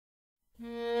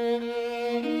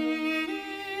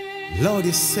Lord,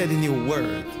 you said in your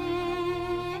word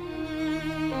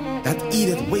that he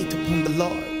that wait upon the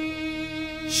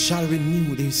Lord shall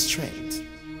renew their strength.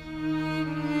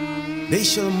 They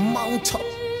shall mount up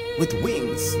with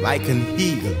wings like an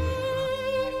eagle.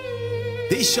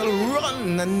 They shall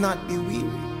run and not be weary.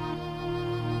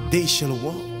 They shall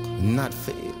walk and not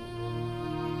fail.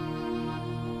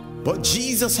 But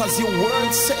Jesus, as your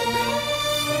word said,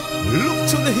 look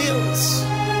to the hills,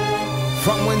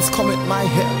 from whence cometh my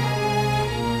help.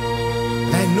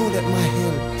 And I know that my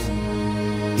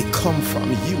help, it come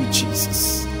from you,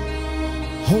 Jesus.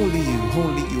 Holy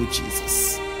you,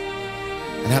 Jesus.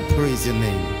 And I praise your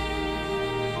name.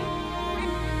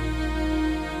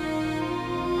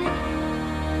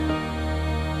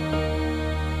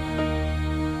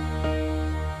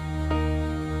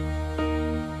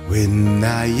 When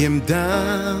I am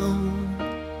down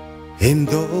and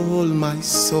all my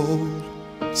soul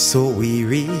so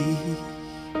weary,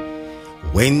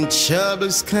 when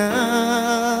troubles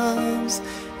comes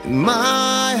and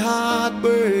my heart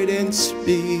burdens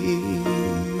me,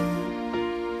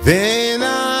 then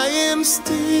I am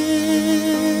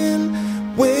still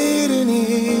waiting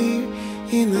here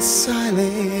in the silence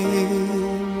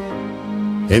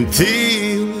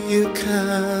until you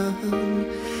come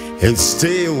and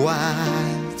stay a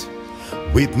while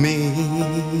with me.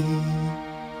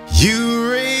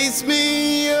 You raise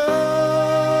me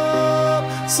up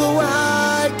so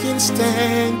I can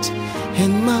stand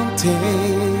in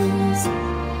mountains.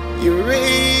 You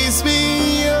raise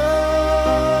me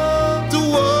up to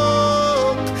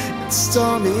walk in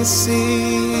stormy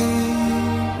sea.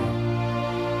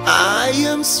 I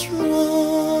am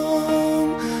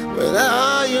strong when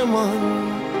I am on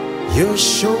your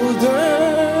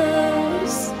shoulders.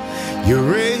 You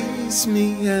raise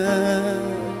me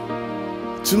up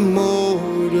to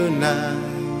more than I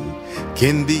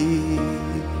can be.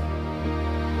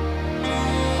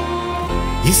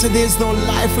 He said there's no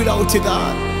life without you,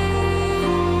 God.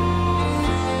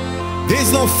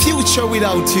 There's no future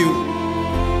without you.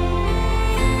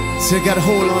 So you gotta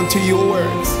hold on to your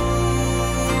words,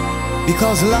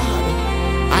 because Lord,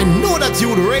 I know that you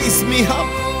would raise me up.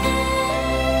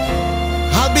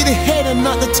 I'll be the head and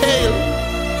not the tail.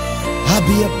 I'll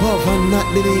be above and not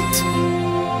beneath.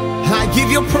 And I give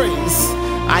you praise,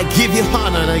 I give you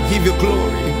honor, and I give you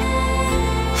glory.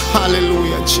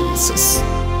 Hallelujah, Jesus.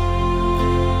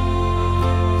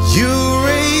 You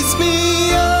raise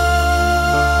me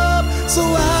up so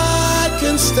I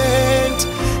can stand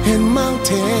in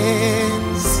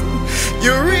mountains.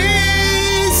 You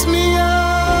raise me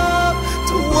up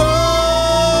to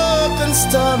walk on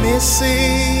stormy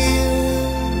sea.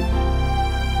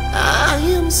 I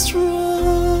am strong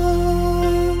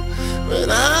when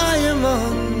I am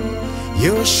on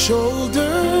your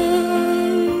shoulder.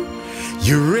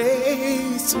 You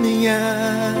raise me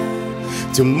up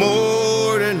to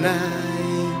more than I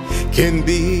can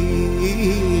be.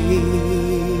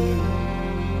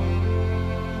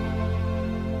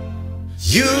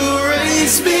 You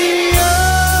raise me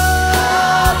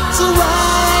up so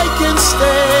I can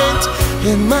stand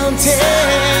in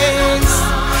mountains.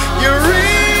 You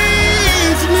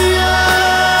raise me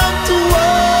up to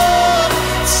walk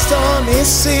stormy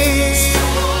sea.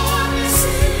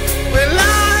 Well, I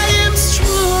am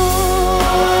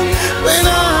strong when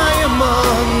I am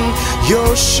on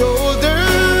your shoulders.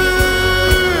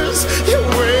 You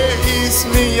raise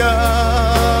me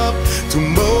up to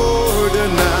more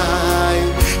than I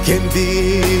can be.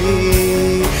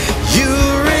 You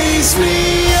raise me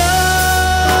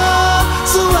up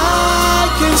so I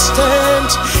can stand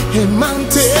in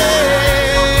mountains.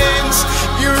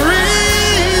 You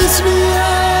raise me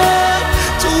up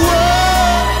to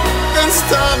walk on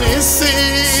stormy sea.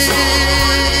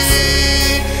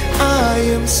 I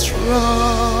am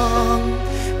strong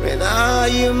when I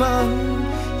am on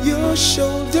your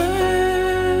shoulder.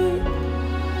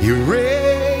 You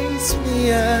raise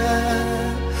me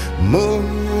up more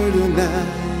than I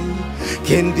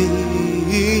can be.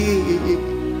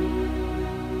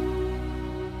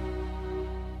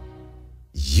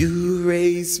 You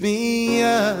raise me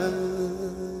up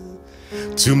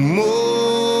to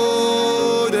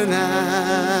more than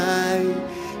I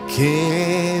can